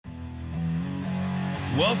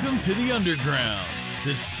Welcome to the Underground,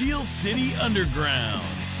 the Steel City Underground,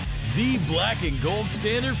 the black and gold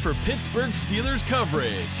standard for Pittsburgh Steelers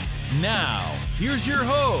coverage. Now, here's your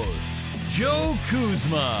host, Joe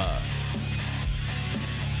Kuzma.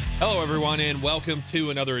 Hello, everyone, and welcome to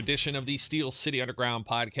another edition of the Steel City Underground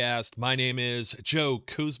podcast. My name is Joe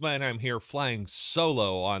Kuzma, and I'm here flying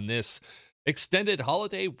solo on this extended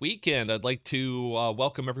holiday weekend. I'd like to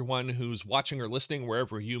welcome everyone who's watching or listening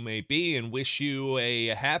wherever you may be and wish you a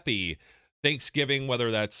happy Thanksgiving, whether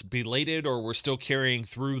that's belated or we're still carrying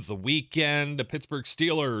through the weekend. The Pittsburgh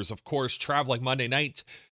Steelers, of course, traveling Monday night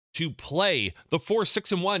to play the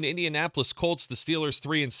 4-6-1 Indianapolis Colts, the Steelers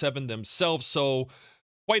 3-7 themselves. So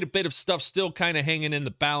quite a bit of stuff still kind of hanging in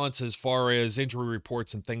the balance as far as injury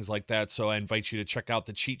reports and things like that. So I invite you to check out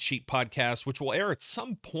the Cheat Sheet podcast, which will air at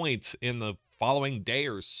some point in the following day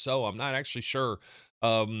or so. I'm not actually sure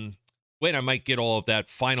when I might get all of that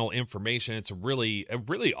final information. It's a really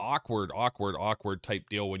awkward type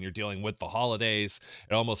deal when you're dealing with the holidays.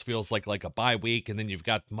 It almost feels like a bye week, and then you've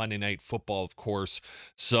got Monday Night Football, of course.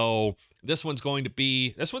 So this one's going to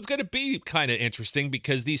be kind of interesting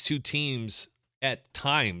because these two teams at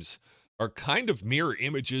times are kind of mirror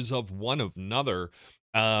images of one another.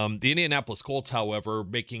 The Indianapolis Colts, however,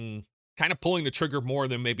 pulling the trigger more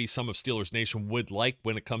than maybe some of Steelers Nation would like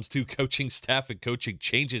when it comes to coaching staff and coaching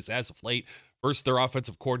changes as of late. First, their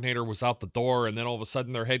offensive coordinator was out the door, and then all of a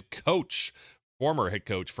sudden their former head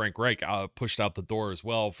coach, Frank Reich, pushed out the door as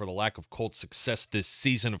well for the lack of Colts success this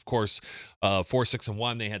season. Of course,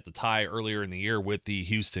 4-6-1, they had the tie earlier in the year with the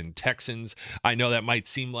Houston Texans. I know that might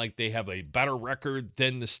seem like they have a better record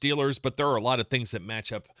than the Steelers, but there are a lot of things that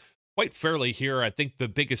match up quite fairly here. I think the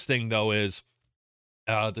biggest thing, though, is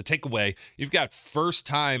the takeaway. You've got first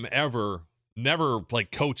time ever, never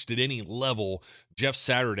coached at any level, Jeff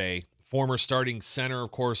Saturday, former starting center,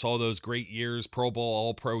 of course, all those great years, Pro Bowl,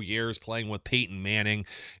 All-Pro years, playing with Peyton Manning.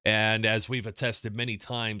 And as we've attested many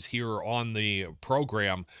times here on the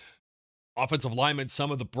program, offensive linemen,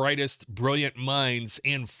 some of the brightest, brilliant minds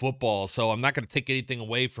in football. So I'm not going to take anything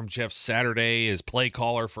away from Jeff Saturday, his play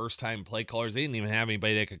caller, first-time play callers. They didn't even have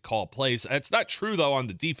anybody that could call plays. That's not true, though, on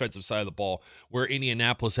the defensive side of the ball, where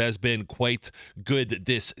Indianapolis has been quite good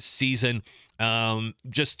this season.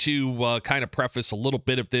 Just to kind of preface a little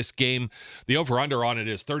bit of this game, the over-under on it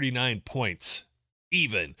is 39 points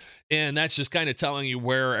even. And that's just kind of telling you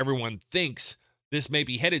where everyone thinks this may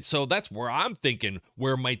be headed. So that's where I'm thinking,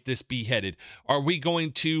 where might this be headed? Which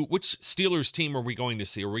Steelers team are we going to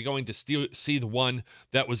see? Are we going to see the one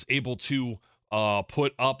that was able to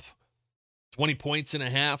put up 20 points and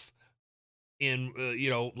a half in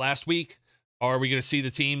last week? Or are we going to see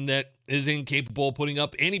the team that is incapable of putting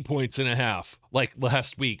up any points and a half like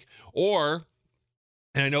last week?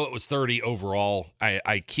 And I know it was 30 overall.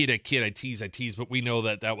 I kid, I tease, but we know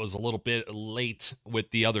that was a little bit late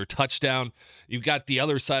with the other touchdown. You've got the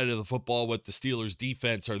other side of the football with the Steelers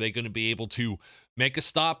defense. Are they going to be able to make a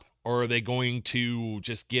stop, or are they going to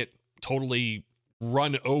just get totally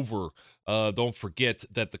run over? Don't forget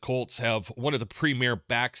that the Colts have one of the premier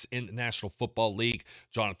backs in the National Football League,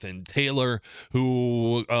 Jonathan Taylor,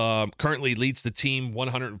 who currently leads the team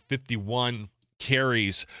 151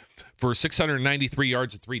 carries for 693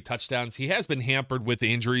 yards and 3 touchdowns. He has been hampered with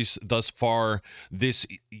injuries thus far this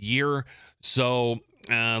year. So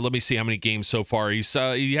let me see how many games so far.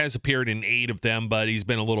 He has appeared in 8 of them, but he's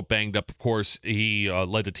been a little banged up. Of course, he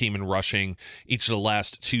led the team in rushing each of the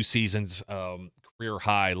last 2 seasons. Career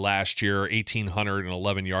high last year,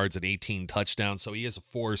 1,811 yards and 18 touchdowns. So he is a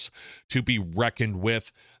force to be reckoned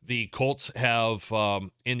with. The Colts have,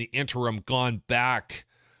 in the interim, gone back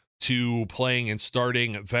to playing and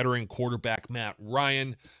starting veteran quarterback Matt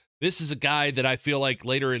Ryan. This is a guy that I feel like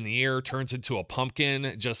later in the year turns into a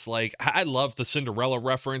pumpkin. Just like, I love the Cinderella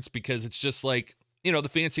reference because it's just like, the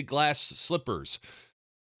fancy glass slippers.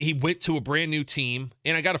 He went to a brand new team,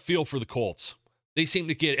 and I got a feel for the Colts. They seem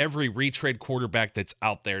to get every retread quarterback that's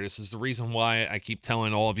out there. This is the reason why I keep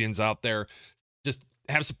telling all of yous out there, just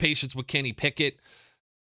have some patience with Kenny Pickett.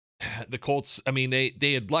 The Colts,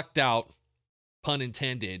 they had lucked out, pun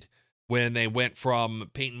intended, when they went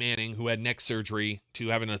from Peyton Manning, who had neck surgery, to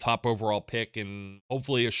having a top overall pick and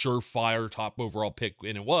hopefully a surefire top overall pick,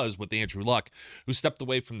 and it was with Andrew Luck, who stepped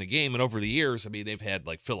away from the game. And over the years, they've had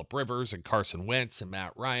Phillip Rivers and Carson Wentz and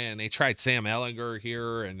Matt Ryan. They tried Sam Ehlinger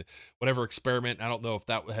here and whatever experiment. I don't know if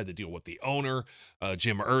that had to deal with the owner,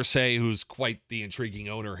 Jim Irsay, who's quite the intriguing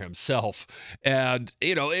owner himself. And,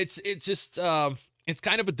 it's just... it's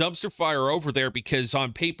kind of a dumpster fire over there because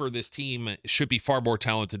on paper, this team should be far more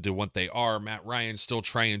talented than what they are. Matt Ryan still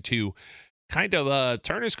trying to kind of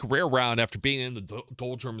turn his career around after being in the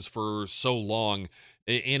doldrums for so long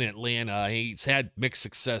in Atlanta. He's had mixed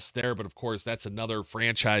success there, but of course, that's another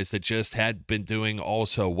franchise that just had been doing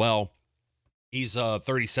also well. He's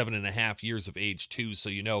 37 and a half years of age, too, so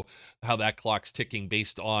you know how that clock's ticking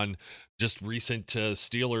based on just recent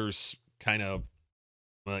Steelers kind of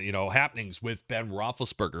happenings with Ben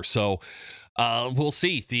Roethlisberger. So we'll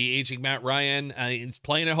see. The aging Matt Ryan, he's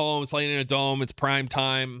playing at home, playing in a dome. It's prime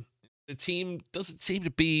time. The team doesn't seem to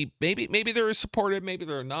be, maybe they're supported, maybe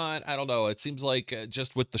they're not. I don't know. It seems like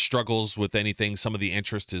just with the struggles with anything, some of the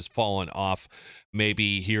interest has fallen off.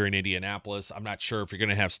 Maybe here in Indianapolis. I'm not sure if you're going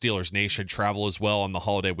to have Steelers Nation travel as well on the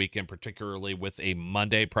holiday weekend, particularly with a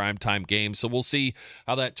Monday primetime game. So we'll see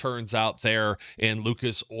how that turns out there in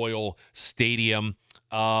Lucas Oil Stadium.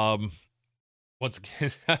 Once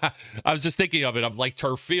again, I was just thinking of it. I'm like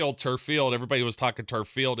turf field. Everybody was talking turf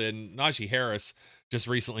field, and Najee Harris just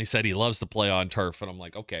recently said he loves to play on turf, and I'm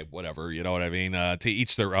like, okay, whatever, you know what I mean? To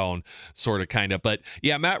each their own, sort of, kind of. But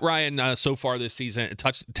yeah, Matt Ryan so far this season,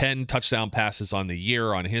 10 touchdown passes on the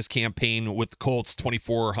year on his campaign with the Colts,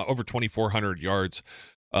 over 2,400 yards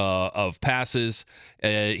of passes.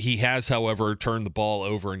 He has, however, turned the ball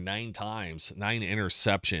over 9 times, 9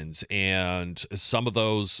 interceptions, and some of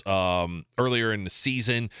those earlier in the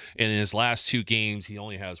season. In his last 2 games, he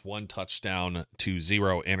only has 1 touchdown to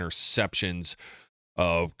 0 interceptions.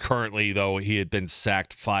 Currently, though, he had been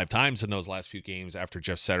sacked 5 times in those last few games after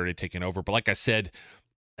Jeff Saturday taking over. But like I said,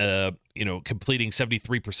 completing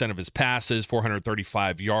 73% of his passes,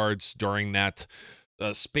 435 yards during that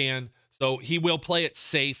span. So he will play it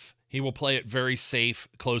safe. He will play it very safe,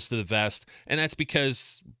 close to the vest. And that's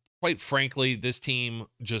because, quite frankly, this team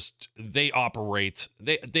they operate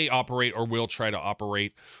or will try to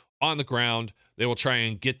operate on the ground. They will try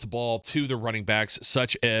and get the ball to the running backs,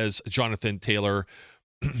 such as Jonathan Taylor.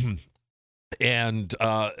 And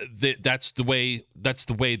that's the way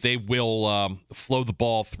they will flow the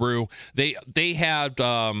ball through. They had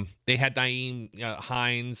Nyheim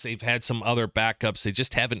Hines. They've had some other backups. They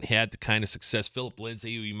just haven't had the kind of success. Philip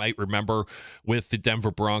Lindsay, who you might remember with the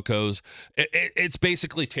Denver Broncos. It's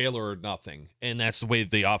basically Taylor or nothing, and that's the way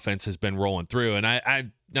the offense has been rolling through. And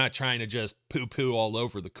I'm not trying to just poo-poo all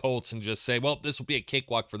over the Colts and just say, well, this will be a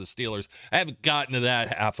cakewalk for the Steelers. I haven't gotten to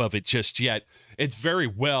that half of it just yet. It's very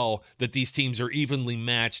well that these teams are evenly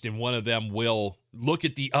matched, and one of them will look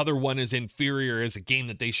at the other one as inferior, as a game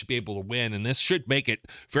that they should be able to win, and this should make it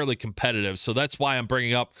fairly competitive. So that's why I'm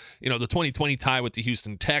bringing up, the 2020 tie with the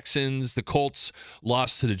Houston Texans. The Colts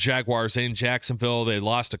lost to the Jaguars in Jacksonville. They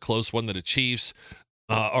lost a close one to the Chiefs.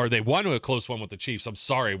 Or they won a close one with the Chiefs, I'm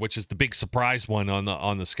sorry, which is the big surprise one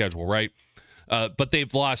on the schedule, right? But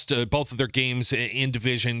they've lost both of their games in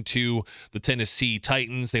division to the Tennessee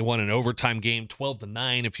Titans. They won an overtime game,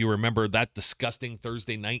 12-9, if you remember that disgusting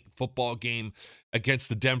Thursday night football game against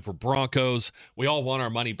the Denver Broncos. We all want our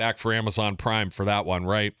money back for Amazon Prime for that one,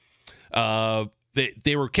 right?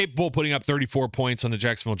 They were capable of putting up 34 points on the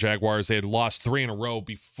Jacksonville Jaguars. They had lost 3 in a row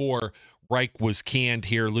before Reich was canned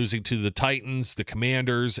here, losing to the Titans, the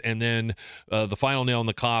Commanders, and then the final nail in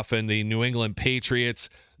the coffin, the New England Patriots.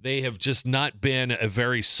 They have just not been a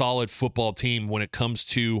very solid football team when it comes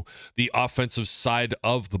to the offensive side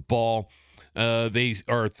of the ball. They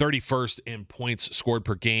are 31st in points scored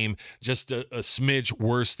per game, just a smidge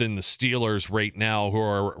worse than the Steelers right now, who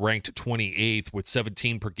are ranked 28th with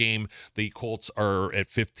 17 per game. The Colts are at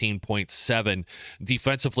 15.7.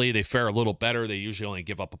 Defensively, they fare a little better. They usually only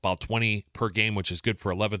give up about 20 per game, which is good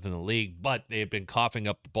for 11th in the league, but they have been coughing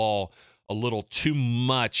up the ball a little too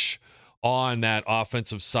much on that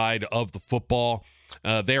offensive side of the football.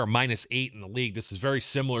 They are -8 in the league. This is very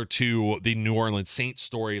similar to the New Orleans Saints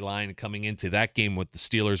storyline coming into that game with the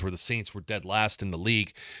Steelers, where the Saints were dead last in the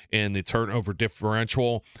league in the turnover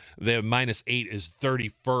differential. The -8 is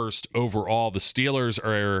 31st overall. The Steelers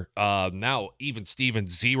are now even Steven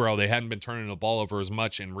 0. They hadn't been turning the ball over as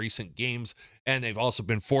much in recent games, and they've also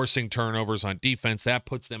been forcing turnovers on defense. That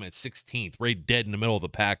puts them at 16th, right dead in the middle of the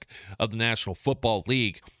pack of the National Football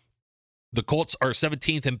League. The Colts are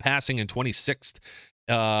 17th in passing and 26th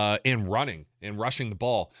in rushing the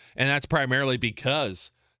ball. And that's primarily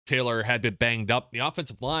because Taylor had been banged up. The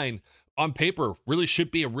offensive line, on paper, really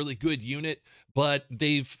should be a really good unit, but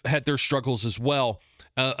they've had their struggles as well.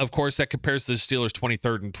 Of course, that compares to the Steelers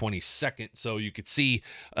 23rd and 22nd. So you could see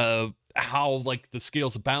how the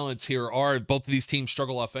scales of balance here are. Both of these teams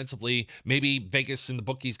struggle offensively. Maybe Vegas and the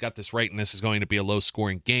bookies got this right, and this is going to be a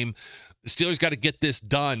low-scoring game. The Steelers got to get this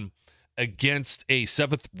done against a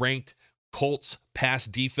 7th-ranked Colts pass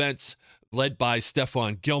defense led by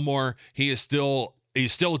Stephon Gilmore. He's still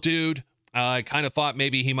a dude. I kind of thought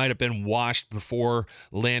maybe he might have been washed before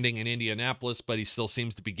landing in Indianapolis, but he still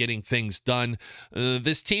seems to be getting things done.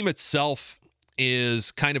 This team itself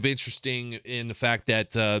is kind of interesting in the fact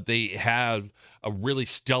that they have a really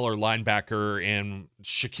stellar linebacker in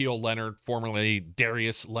Shaquille Leonard, formerly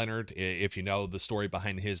Darius Leonard, if you know the story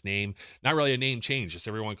behind his name. Not really a name change, just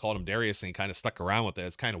everyone called him Darius and he kind of stuck around with it.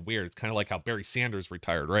 It's kind of weird. It's kind of like how Barry Sanders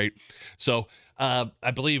retired, right? So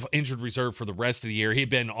I believe injured reserve for the rest of the year. He'd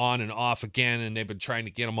been on and off again, and they've been trying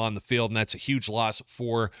to get him on the field, and that's a huge loss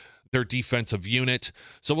for their defensive unit.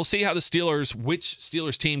 So we'll see how which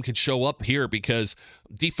Steelers team can show up here, because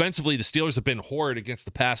defensively, the Steelers have been horrid against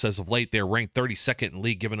the pass as of late. They're ranked 32nd in the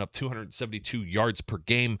league, giving up 272 yards per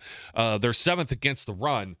game. They're 7th against the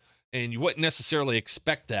run, and you wouldn't necessarily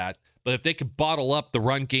expect that. But if they could bottle up the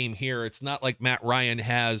run game here, it's not like Matt Ryan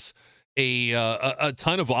has a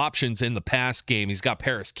ton of options in the pass game. He's got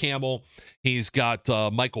Paris Campbell. He's got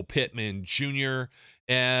Michael Pittman Jr.,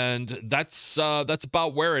 and that's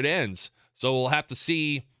about where it ends. So we'll have to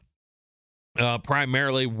see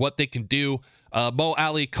primarily what they can do. Mo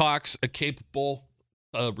Alie-Cox, a capable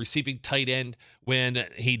receiving tight end when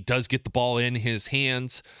he does get the ball in his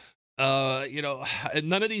hands.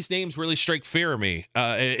 None of these names really strike fear of me.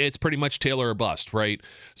 It's pretty much Taylor or bust, right?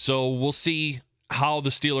 So we'll see how the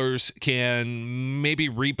Steelers can maybe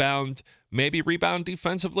rebound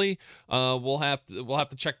defensively. We'll have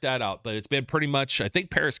to check that out. But it's been pretty much, I think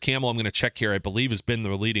Paris Campbell, I'm going to check here, I believe has been the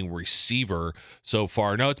leading receiver so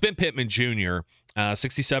far. No, it's been Pittman Jr.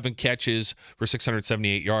 67 catches for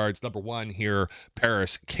 678 yards. Number one here,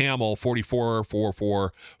 Paris Campbell, 44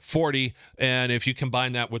 for 40. And if you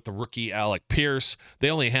combine that with the rookie Alec Pierce, they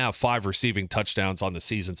only have 5 receiving touchdowns on the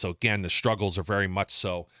season. So again, the struggles are very much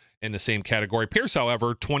so in the same category. Pierce,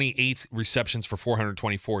 however, 28 receptions for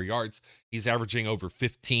 424 yards. He's averaging over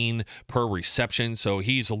 15 per reception, so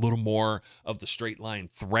he's a little more of the straight line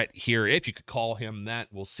threat here, if you could call him that.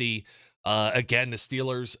 We'll see. Again, the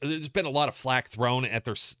Steelers, there's been a lot of flack thrown at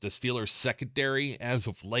the Steelers secondary as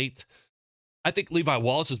of late. I think Levi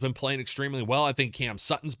Wallace has been playing extremely well. I think Cam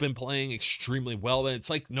Sutton's been playing extremely well.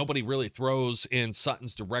 It's like nobody really throws in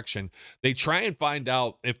Sutton's direction. They try and find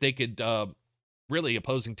out if they could really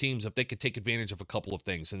opposing teams, if they could take advantage of a couple of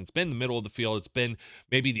things. And it's been the middle of the field. It's been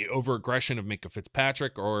maybe the over-aggression of Minkah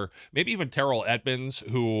Fitzpatrick, or maybe even Terrell Edmonds,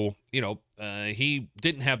 who, he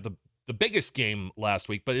didn't have the biggest game last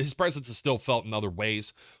week, but his presence is still felt in other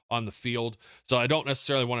ways on the field. So I don't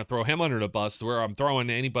necessarily want to throw him under the bus. Where I'm throwing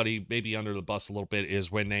anybody maybe under the bus a little bit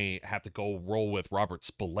is when they have to go roll with Robert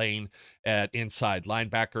Spillane at inside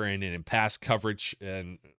linebacker and in pass coverage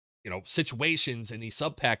and, situations and these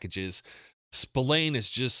sub packages. Spillane is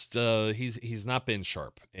just he's not been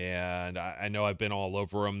sharp, and I know I've been all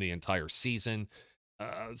over him the entire season.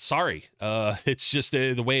 Sorry, it's just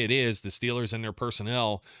the way it is. The Steelers and their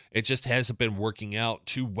personnel, it just hasn't been working out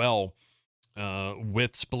too well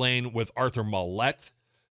with Spillane, with Arthur Maulet,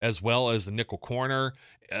 as well as the nickel corner.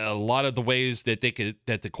 A lot of the ways that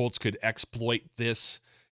the Colts could exploit this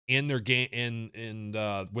in their game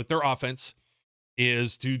in with their offense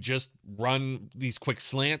is to just run these quick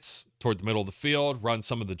slants toward the middle of the field, run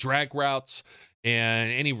some of the drag routes,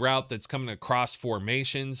 and any route that's coming across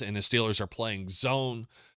formations and the Steelers are playing zone,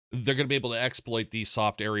 they're going to be able to exploit these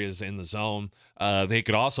soft areas in the zone. They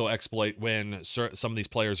could also exploit when some of these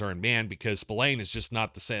players are in man, because Spillane is just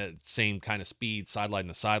not the same kind of speed sideline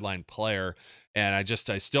to sideline player. And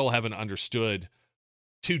I still haven't understood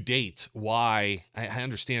to date why. I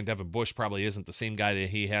understand Devin Bush probably isn't the same guy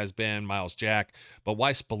that he has been, Miles Jack, but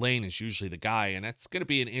why Spillane is usually the guy. And that's going to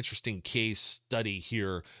be an interesting case study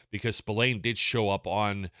here, because Spillane did show up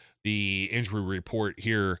on the injury report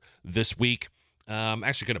here this week. I'm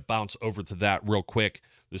actually going to bounce over to that real quick.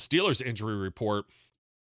 The Steelers injury report,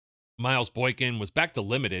 Miles Boykin was back to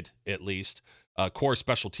limited, at least. Core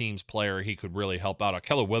special teams player, he could really help out.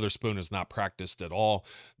 Keller Witherspoon has not practiced at all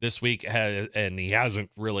this week, and he hasn't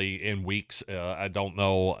really in weeks. I don't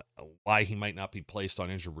know why he might not be placed on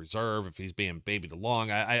injured reserve if he's being babied along.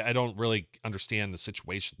 I don't really understand the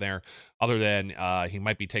situation there, other than he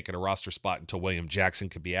might be taking a roster spot until William Jackson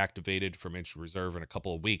could be activated from injured reserve in a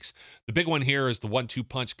couple of weeks. The big one here is the 1-2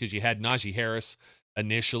 punch, because you had Najee Harris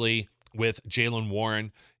initially with Jaylen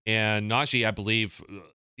Warren, and Najee, I believe,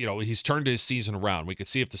 he's turned his season around. We could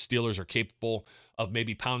see if the Steelers are capable of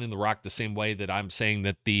maybe pounding the rock the same way that I'm saying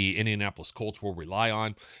that the Indianapolis Colts will rely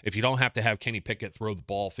on. If you don't have to have Kenny Pickett throw the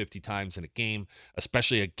ball 50 times in a game,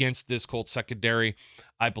 especially against this Colts secondary,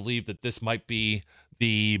 I believe that this might be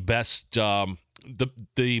the best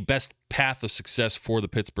the best path of success for the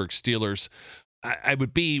Pittsburgh Steelers. I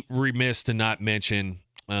would be remiss to not mention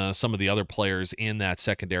some of the other players in that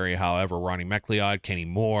secondary. However, Ronnie McLeod, Kenny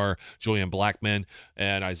Moore, Julian Blackman,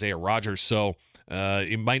 and Isaiah Rogers. So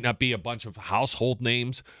it might not be a bunch of household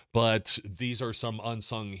names, but these are some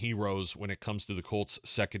unsung heroes when it comes to the Colts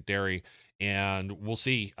secondary. And we'll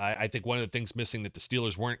see. I think one of the things missing that the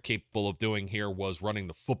Steelers weren't capable of doing here was running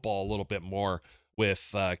the football a little bit more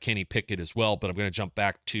with Kenny Pickett as well. But I'm going to jump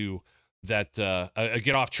back to that. I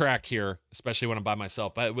get off track here, especially when I'm by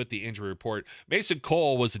myself. But with the injury report, Mason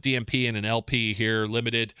Cole was a DNP and an LP here,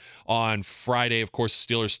 limited on Friday. Of course,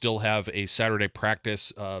 the Steelers still have a Saturday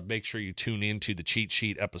practice. Make sure you tune into the cheat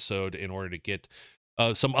sheet episode in order to get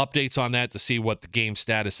some updates on that to see what the game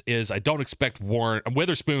status is. I don't expect Warren.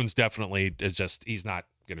 Witherspoon's definitely is just, he's not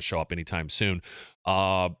going to show up anytime soon.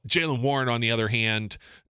 Jaylen Warren, on the other hand,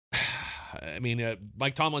 I mean,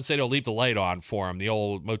 Mike Tomlin said he'll leave the light on for him, the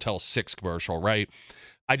old Motel 6 commercial, right?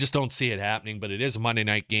 I just don't see it happening, but it is a Monday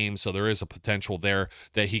night game, so there is a potential there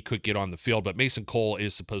that he could get on the field. But Mason Cole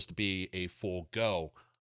is supposed to be a full go.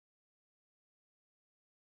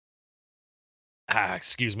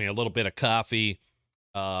 Excuse me, a little bit of coffee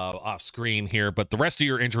off screen here, but the rest of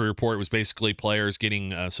your injury report was basically players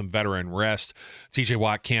getting some veteran rest. TJ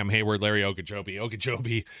Watt, Cam Hayward, Larry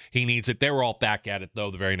Ogunjobi, he needs it. They were all back at it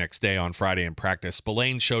though the very next day on Friday in practice.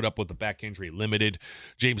 Spillane showed up with a back injury, limited.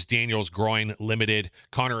 James Daniels, groin, limited.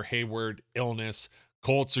 Connor Hayward, illness.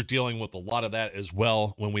 Colts are dealing with a lot of that as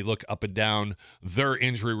well when we look up and down their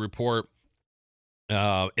injury report.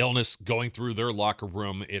 Illness going through their locker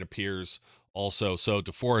room, it appears also. So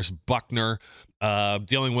DeForest Buckner,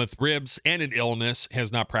 dealing with ribs and an illness,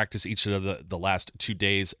 has not practiced each of the last 2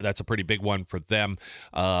 days. That's a pretty big one for them.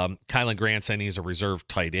 Kylan Granson, he's a reserve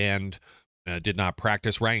tight end, did not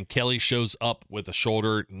practice. Ryan Kelly shows up with a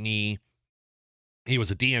shoulder, knee. He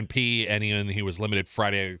was a DNP, and he was limited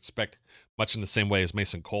Friday. I expect, much in the same way as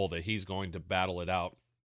Mason Cole, that he's going to battle it out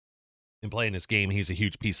and playing this game. He's a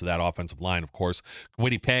huge piece of that offensive line, of course.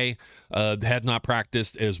 Kwity Paye had not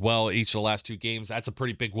practiced as well each of the last 2 games. That's a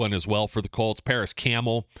pretty big one as well for the Colts. Paris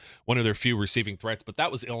Campbell, one of their few receiving threats, but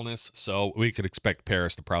that was illness, so we could expect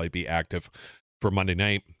Paris to probably be active for Monday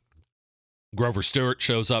night. Grover Stewart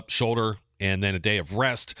shows up, shoulder, and then a day of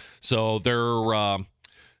rest. So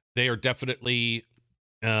they are definitely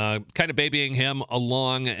kind of babying him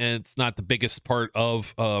along, and it's not the biggest part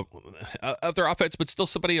of their offense, but still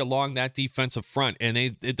somebody along that defensive front. And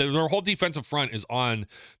their whole defensive front is on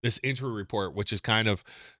this injury report, which is kind of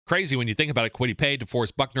crazy when you think about it. Kwity Paye,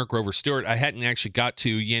 DeForest Buckner, Grover Stewart. I hadn't actually got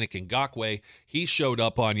to Yannick Ngakoue. He showed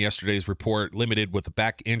up on yesterday's report, limited with a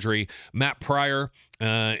back injury. Matt Pryor,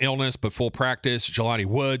 illness, but full practice. Jelani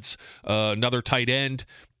Woods, another tight end,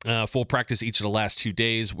 full practice each of the last 2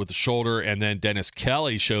 days with the shoulder. And then Dennis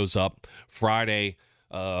Kelly shows up Friday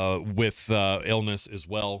with illness as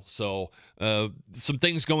well. So some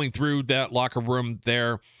things going through that locker room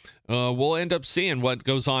there. We'll end up seeing what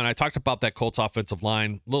goes on. I talked about that Colts offensive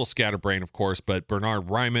line, a little scatterbrain, of course, but Bernard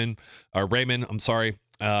Raymond,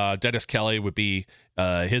 Dennis Kelly would be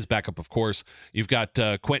his backup, of course. You've got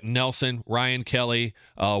Quentin Nelson, Ryan Kelly,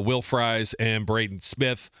 Will Fries, and Braden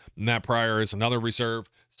Smith. Matt Pryor is another reserve.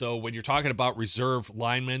 So when you're talking about reserve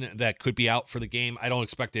linemen that could be out for the game, I don't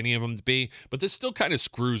expect any of them to be, but this still kind of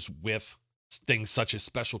screws with things such as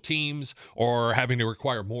special teams or having to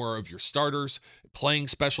require more of your starters playing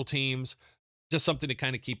special teams. Just something to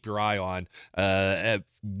kind of keep your eye on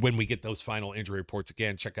when we get those final injury reports.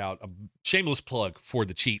 Again, check out a shameless plug for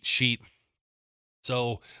the cheat sheet.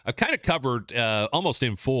 So I've kind of covered almost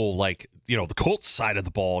in full, the Colts side of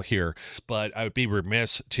the ball here, but I would be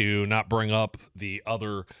remiss to not bring up the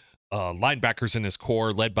other linebackers in this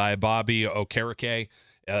core, led by Bobby Okereke.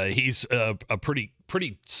 He's a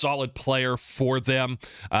pretty solid player for them.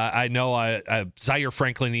 I know Zaire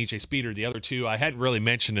Franklin and EJ Speeder, the other two, I hadn't really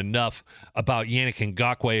mentioned enough about Yannick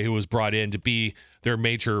Ngakoue, who was brought in to be their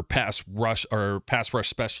major pass rush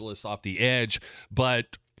specialist off the edge.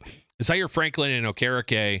 But Zaire Franklin and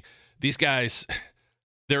Okereke, these guys,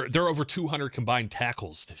 they're over 200 combined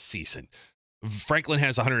tackles this season. Franklin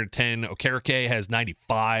has 110. Okereke has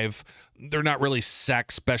 95. They're not really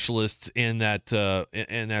sack specialists in that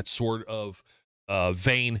sort of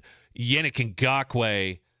vein. Yannick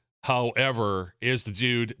Ngakoue, however, is the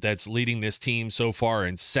dude that's leading this team so far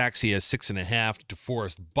in sacks. He has 6.5.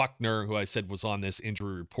 DeForest Buckner, who I said was on this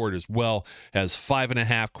injury report as well, has 5.5.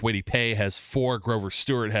 Kwity Paye has 4. Grover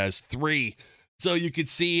Stewart has 3. So you can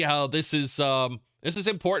see how this is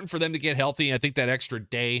important for them to get healthy. I think that extra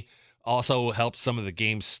day also helps some of the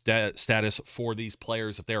game status for these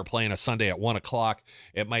players. If they are playing a Sunday at 1 o'clock,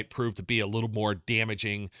 it might prove to be a little more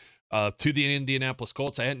damaging to the Indianapolis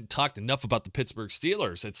Colts. I hadn't talked enough about the Pittsburgh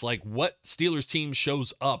Steelers. It's like, what Steelers team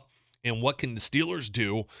shows up and what can the Steelers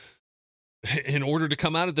do in order to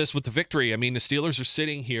come out of this with the victory? I mean, the Steelers are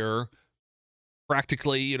sitting here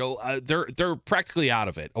practically, they're practically out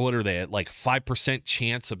of it. What are they at, like 5%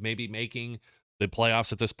 chance of maybe making the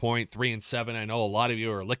playoffs at this point? 3-7. I know a lot of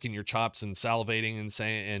you are licking your chops and salivating and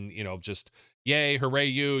saying, and just yay, hooray,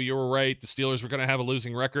 you were right. The Steelers were going to have a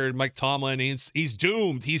losing record. Mike Tomlin, he's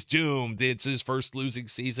doomed. He's doomed. It's his first losing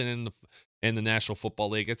season in the National Football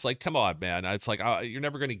League. It's like, come on, man. It's like, you're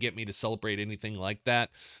never going to get me to celebrate anything like that.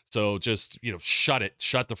 So just,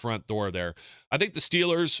 shut the front door there. I think the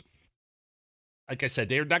Steelers, like I said,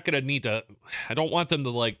 they're not going to need to, I don't want them to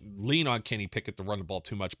like lean on Kenny Pickett to run the ball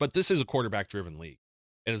too much, but this is a quarterback driven league.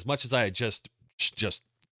 And as much as I had just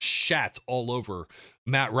shat all over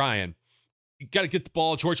Matt Ryan, you got to get the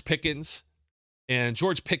ball. George Pickens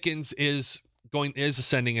is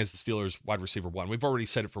ascending as the Steelers wide receiver one. We've already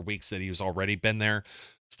said it for weeks that he has already been there.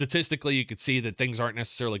 Statistically, you could see that things aren't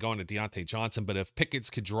necessarily going to Deontay Johnson, but if Pickens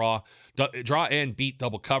could draw and beat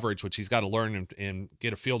double coverage, which he's got to learn and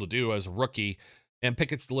get a feel to do as a rookie, and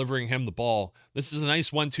Pickett's delivering him the ball, this is a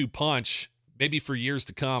nice 1-2 punch, maybe for years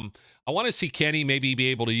to come. I want to see Kenny maybe be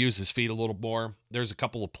able to use his feet a little more. There's a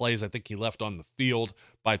couple of plays I think he left on the field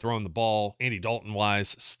by throwing the ball, Andy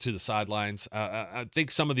Dalton-wise, to the sidelines. I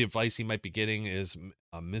think some of the advice he might be getting is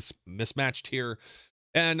mismatched here.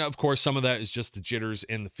 And, of course, some of that is just the jitters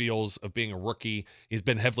and the feels of being a rookie. He's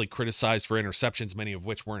been heavily criticized for interceptions, many of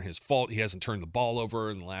which weren't his fault. He hasn't turned the ball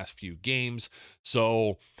over in the last few games.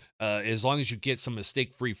 So as long as you get some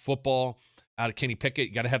mistake-free football out of Kenny Pickett,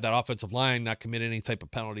 you got to have that offensive line not commit any type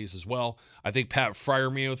of penalties as well. I think Pat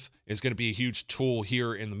Freiermuth is going to be a huge tool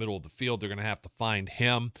here in the middle of the field. They're going to have to find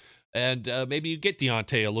him. And maybe you get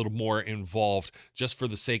Deontay a little more involved just for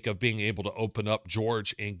the sake of being able to open up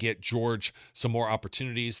George and get George some more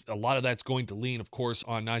opportunities. A lot of that's going to lean, of course,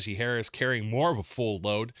 on Najee Harris carrying more of a full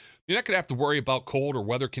load. You're not going to have to worry about cold or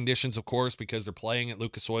weather conditions, of course, because they're playing at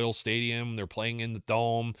Lucas Oil Stadium. They're playing in the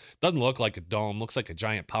dome. Doesn't look like a dome. Looks like a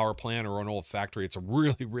giant power plant or an old factory. It's a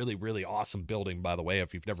really, really, really awesome building, by the way,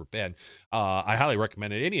 if you've never been. I highly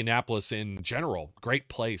recommend it. Indianapolis in general, great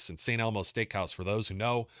place. And St. Elmo Steakhouse, for those who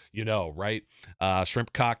know, right?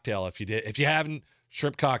 Shrimp cocktail. If you haven't,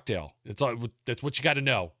 shrimp cocktail. That's what you got to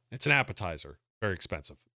know. It's an appetizer. Very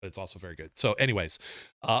expensive, but it's also very good. So anyways,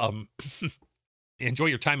 enjoy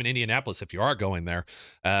your time in Indianapolis. If you are going there,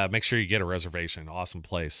 make sure you get a reservation. Awesome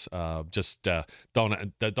place. Just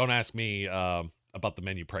don't ask me about the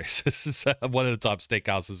menu prices. It's one of the top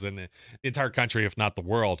steakhouses in the entire country, if not the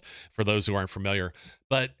world, for those who aren't familiar.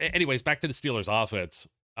 But anyways, back to the Steelers offense.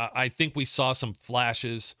 I think we saw some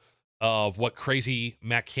flashes of what crazy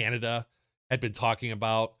Matt Canada had been talking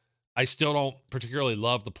about. I still don't particularly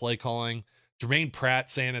love the play calling. Jermaine Pratt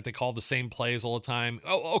saying that they call the same plays all the time.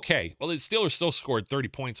 Oh, okay. Well, the Steelers still scored 30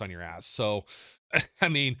 points on your ass. So, I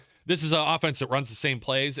mean, this is an offense that runs the same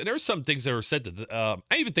plays. And there's some things that are said that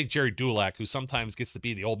I even think Jerry Dulac, who sometimes gets to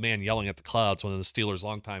be the old man yelling at the clouds, one of the Steelers'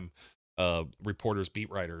 longtime reporters, beat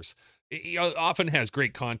writers, he often has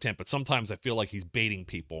great content, but sometimes I feel like he's baiting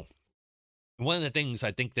people. And one of the things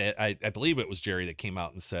I think that I believe it was Jerry that came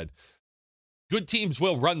out and said, good teams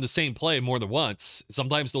will run the same play more than once.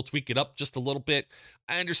 Sometimes they'll tweak it up just a little bit.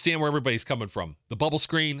 I understand where everybody's coming from. The bubble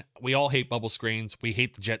screen, we all hate bubble screens. We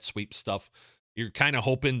hate the jet sweep stuff. You're kind of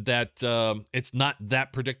hoping that it's not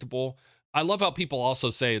that predictable. I love how people also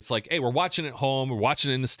say it's like, hey, we're watching at home, we're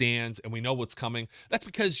watching in the stands, and we know what's coming. That's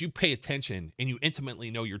because you pay attention and you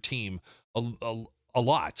intimately know your team a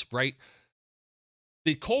lot, right?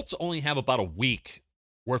 The Colts only have about a week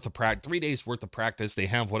worth of practice, 3 days worth of practice. They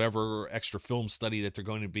have whatever extra film study that they're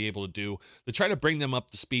going to be able to do to try to bring them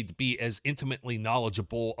up to speed to be as intimately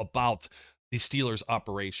knowledgeable about the Steelers'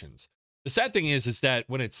 operations. The sad thing is that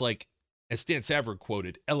when it's like, as Stan Savard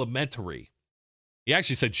quoted, elementary, he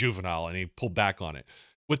actually said juvenile and he pulled back on it.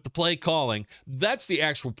 With the play calling, that's the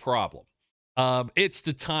actual problem. It's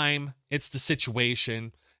the time, it's the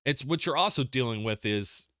situation. It's what you're also dealing with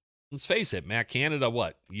is, let's face it, Matt Canada,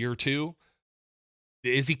 what, year 2?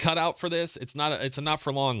 Is he cut out for this? It's a not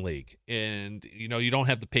for long league. And, you don't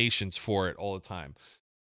have the patience for it all the time.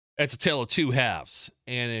 It's a tale of two halves.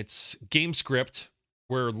 And it's game script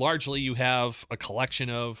where largely you have a collection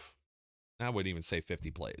of, I wouldn't even say 50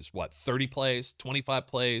 plays. What, 30 plays, 25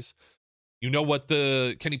 plays? You know what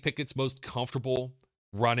the Kenny Pickett's most comfortable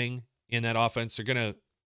running in that offense. They're going to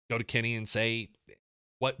go to Kenny and say,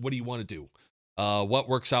 what do you want to do? What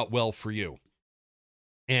works out well for you?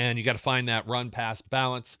 And you got to find that run pass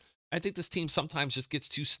balance. I think this team sometimes just gets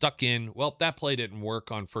too stuck in, well, that play didn't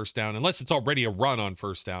work on first down, unless it's already a run on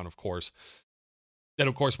first down, of course. Then,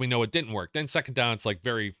 of course, we know it didn't work. Then second down, it's like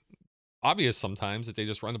very obvious sometimes that they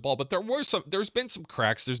just run the ball. But there's been some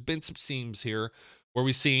cracks. There's been some seams here where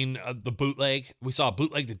we've seen the bootleg. We saw a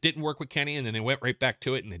bootleg that didn't work with Kenny, and then they went right back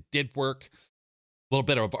to it, and it did work. A little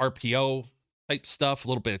bit of RPO type stuff, a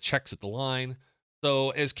little bit of checks at the line.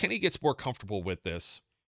 So as Kenny gets more comfortable with this,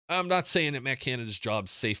 I'm not saying that Matt Canada's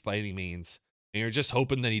job's safe by any means. And you're just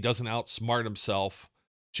hoping that he doesn't outsmart himself,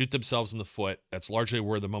 shoot themselves in the foot. That's largely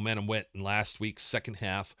where the momentum went in last week's second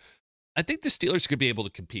half. I think the Steelers could be able to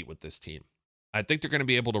compete with this team. I think they're going to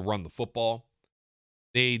be able to run the football.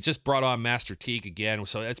 They just brought on Master Teague again,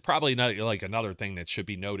 so it's probably not like another thing that should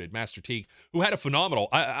be noted. Master Teague, who had a phenomenal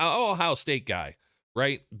Ohio State guy,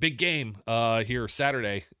 right? Big game here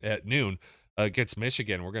Saturday at noon against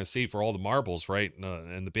Michigan. We're going to see for all the marbles, right?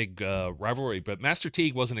 And the big rivalry. But Master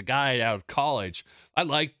Teague wasn't a guy out of college. I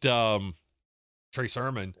liked Trey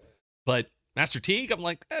Sermon, but Master Teague, I'm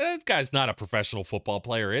like, this guy's not a professional football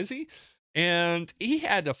player, is he? And he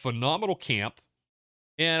had a phenomenal camp.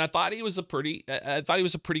 And I thought he was a pretty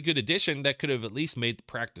good addition that could have at least made the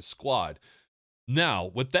practice squad.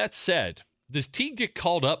 Now, with that said, does Teague get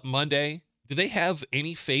called up Monday? Do they have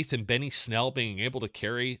any faith in Benny Snell being able to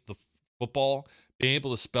carry the football, being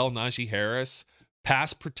able to spell Najee Harris,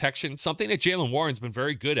 pass protection? Something that Jaylen Warren's been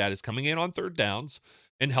very good at is coming in on third downs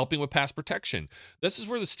and helping with pass protection. This is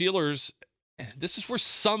where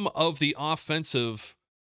some of the offensive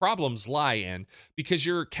problems lie in, because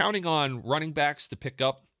you're counting on running backs to pick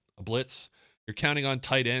up a blitz. You're counting on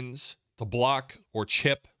tight ends to block or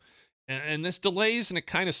chip. And this delays and it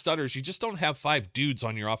kind of stutters. You just don't have 5 dudes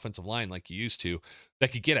on your offensive line like you used to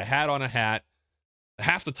that could get a hat on a hat.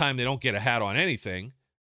 Half the time they don't get a hat on anything.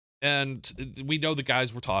 And we know the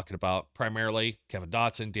guys we're talking about, primarily Kevin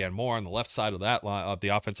Dotson, Dan Moore on the left side of that line, of the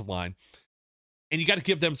offensive line. And you got to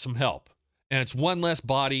give them some help. And it's one less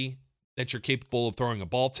body that you're capable of throwing a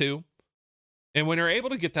ball to. And when you're able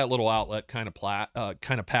to get that little outlet kind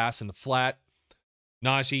of pass in the flat,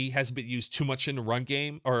 Najee hasn't been used too much in the run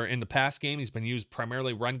game or in the pass game. He's been used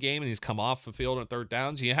primarily run game, and he's come off the field on third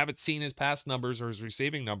downs. You haven't seen his pass numbers or his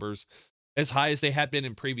receiving numbers as high as they had been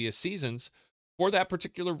in previous seasons for that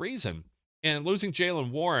particular reason. And losing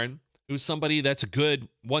Jaylen Warren, who's somebody that's a good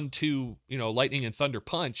 1-2, lightning and thunder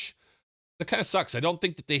punch, that kind of sucks. I don't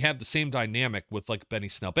think that they have the same dynamic with like Benny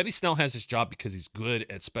Snell. Benny Snell has his job because he's good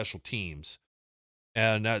at special teams,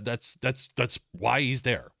 and that's why he's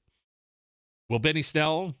there. Will Benny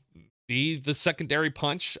Snell be the secondary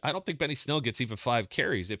punch? I don't think Benny Snell gets even 5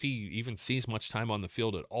 carries, if he even sees much time on the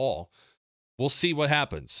field at all. We'll see what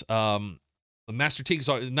happens. Master Teague's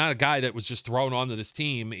not a guy that was just thrown onto this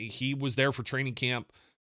team. He was there for training camp.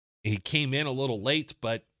 He came in a little late,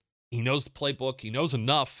 but he knows the playbook. He knows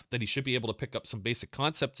enough that he should be able to pick up some basic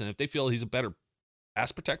concepts. And if they feel he's a better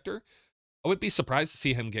pass protector, I would be surprised to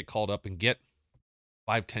see him get called up and get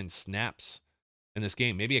 5-10 snaps in this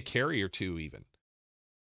game, maybe a carry or 2 even.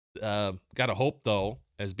 Got to hope, though,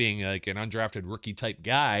 as being like an undrafted rookie type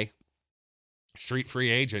guy, street free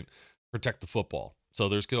agent, protect the football. So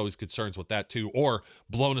there's always concerns with that too, or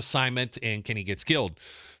blown assignment and can he get skilled?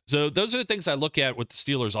 So those are the things I look at with the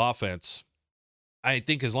Steelers offense. I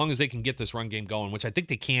think as long as they can get this run game going, which I think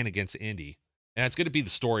they can against Indy, and it's going to be the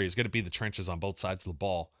story, it's going to be the trenches on both sides of the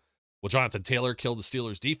ball. Will Jonathan Taylor kill the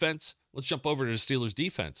Steelers defense? Let's jump over to the Steelers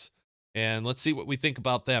defense and let's see what we think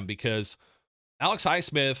about them, because Alex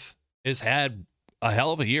Highsmith has had a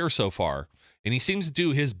hell of a year so far, and he seems to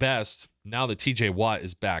do his best now that TJ Watt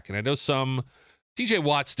is back. And I know TJ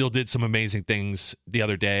Watt still did some amazing things the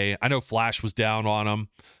other day. I know Flash was down on him.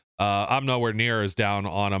 I'm nowhere near as down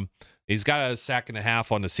on him. He's got a 1.5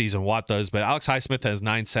 sacks on the season, Watt does, but Alex Highsmith has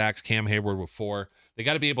 9 sacks, Cam Hayward with 4. They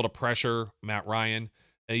got to be able to pressure Matt Ryan.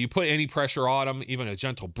 You put any pressure on him, even a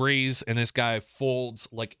gentle breeze, and this guy folds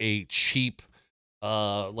like a cheap,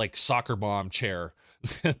 like soccer mom chair,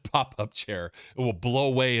 pop-up chair. It will blow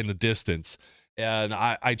away in the distance. And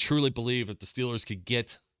I truly believe if the Steelers could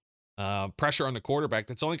get pressure on the quarterback,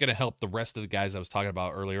 that's only going to help the rest of the guys I was talking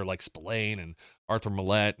about earlier, like Spillane and Arthur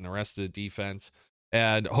Millette and the rest of the defense.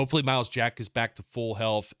 And hopefully Miles Jack is back to full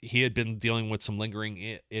health. He had been dealing with some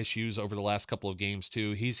lingering issues over the last couple of games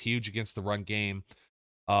too. He's huge against the run game.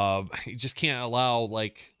 You just can't allow,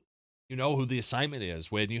 who the assignment is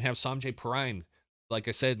when you have Samjay Perine, like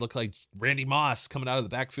I said, look like Randy Moss coming out of the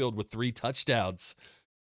backfield with 3 touchdowns.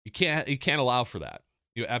 You can't allow for that.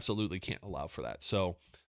 You absolutely can't allow for that. So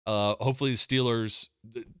hopefully the Steelers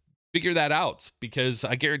figure that out, because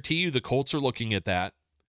I guarantee you the Colts are looking at that.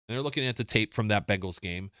 And they're looking at the tape from that Bengals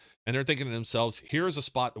game. and they're thinking to themselves, here's a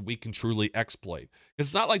spot that we can truly exploit.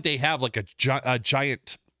 It's not like they have like a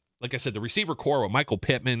giant, like I said, the receiver core with Michael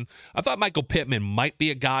Pittman. I thought Michael Pittman might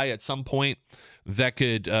be a guy at some point that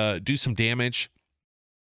could do some damage,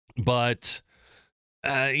 but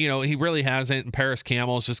he really hasn't. And Paris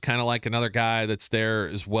Campbell is just kind of like another guy that's there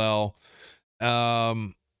as well.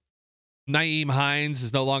 Nyheim Hines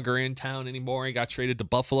is no longer in town anymore. He got traded to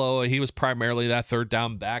Buffalo. He was primarily that third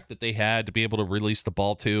down back that they had to be able to release the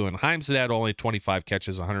ball to. And Hines had only 25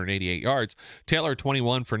 catches, 188 yards. Taylor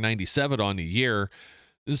 21 for 97 on the year.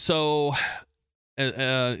 So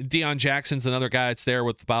Deion Jackson's another guy that's there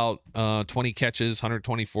with about 20 catches,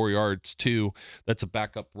 124 yards too. That's a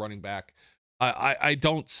backup running back. I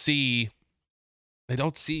don't see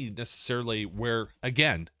necessarily where,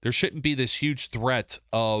 again, there shouldn't be this huge threat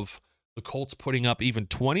of the Colts putting up even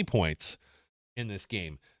 20 points in this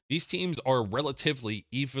game. These teams are relatively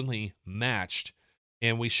evenly matched,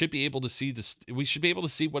 and we should be able to see this. We should be able to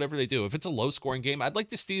see whatever they do. If it's a low-scoring game, I'd like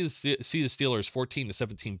to see the Steelers 14 to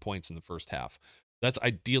 17 points in the first half. That's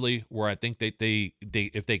ideally where I think they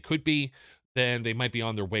if they could be, then they might be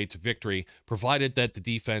on their way to victory, provided that the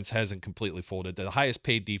defense hasn't completely folded. The highest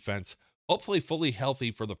paid defense, hopefully fully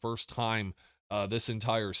healthy for the first time this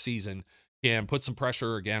entire season, can put some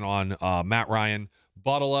pressure again on Matt Ryan,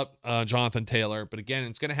 bottle up Jonathan Taylor. But again,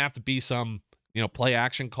 it's going to have to be some, play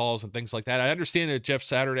action calls and things like that. I understand that Jeff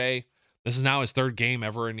Saturday, this is now his third game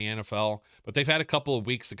ever in the NFL, but they've had a couple of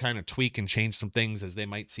weeks to kind of tweak and change some things as they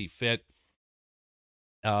might see fit.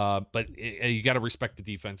 But you got to respect the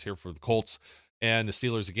defense here for the Colts. And the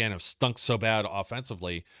Steelers, again, have stunk so bad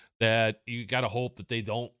offensively that you got to hope that they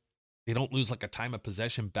don't lose like a time of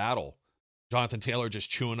possession battle. Jonathan Taylor just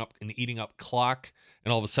chewing up and eating up clock,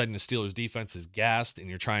 and all of a sudden the Steelers defense is gassed, and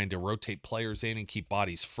you're trying to rotate players in and keep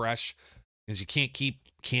bodies fresh, because you can't keep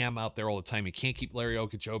Cam out there all the time. You can't keep Larry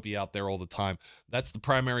Ogunjobi out there all the time. That's the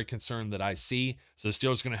primary concern that I see. So the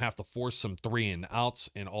Steelers are going to have to force some 3-and-outs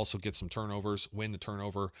and also get some turnovers, win the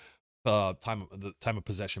turnover. The time of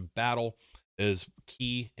possession battle is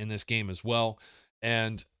key in this game as well,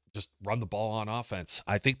 and just run the ball on offense.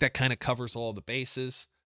 I think that kind of covers all the bases.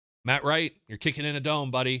 Matt Wright, you're kicking in a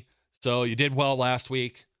dome, buddy. So you did well last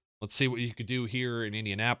week. Let's see what you could do here in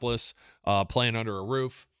Indianapolis, playing under a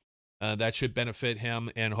roof. That should benefit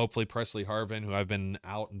him, and hopefully Presley Harvin, who I've been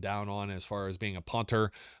out and down on as far as being a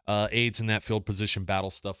punter, aids in that field position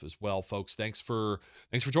battle stuff as well, folks. Thanks for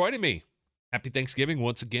joining me. Happy Thanksgiving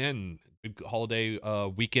once again. Good holiday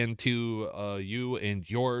weekend to you and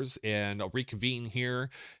yours, and I'll reconvene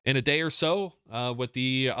here in a day or so with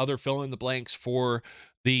the other fill in the blanks for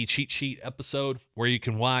the cheat sheet episode, where you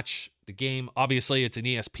can watch the game. Obviously, it's an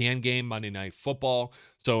ESPN game, Monday Night Football,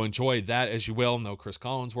 so enjoy that as you will. No Chris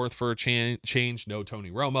Collinsworth for a change, no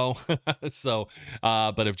Tony Romo. So,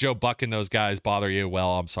 but if Joe Buck and those guys bother you,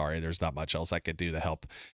 well, I'm sorry. There's not much else I could do to help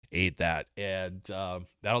aid that, and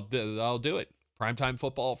that'll do it. Primetime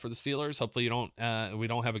football for the Steelers. Hopefully we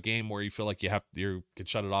don't have a game where you feel like you could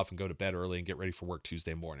shut it off and go to bed early and get ready for work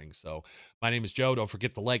Tuesday morning. So my name is Joe. Don't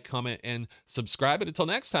forget to like, comment, and subscribe. And until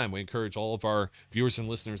next time, we encourage all of our viewers and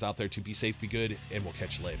listeners out there to be safe, be good, and we'll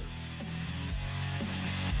catch you later.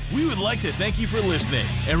 We would like to thank you for listening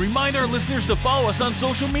and remind our listeners to follow us on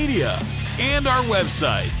social media and our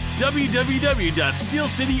website,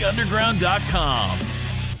 www.steelcityunderground.com.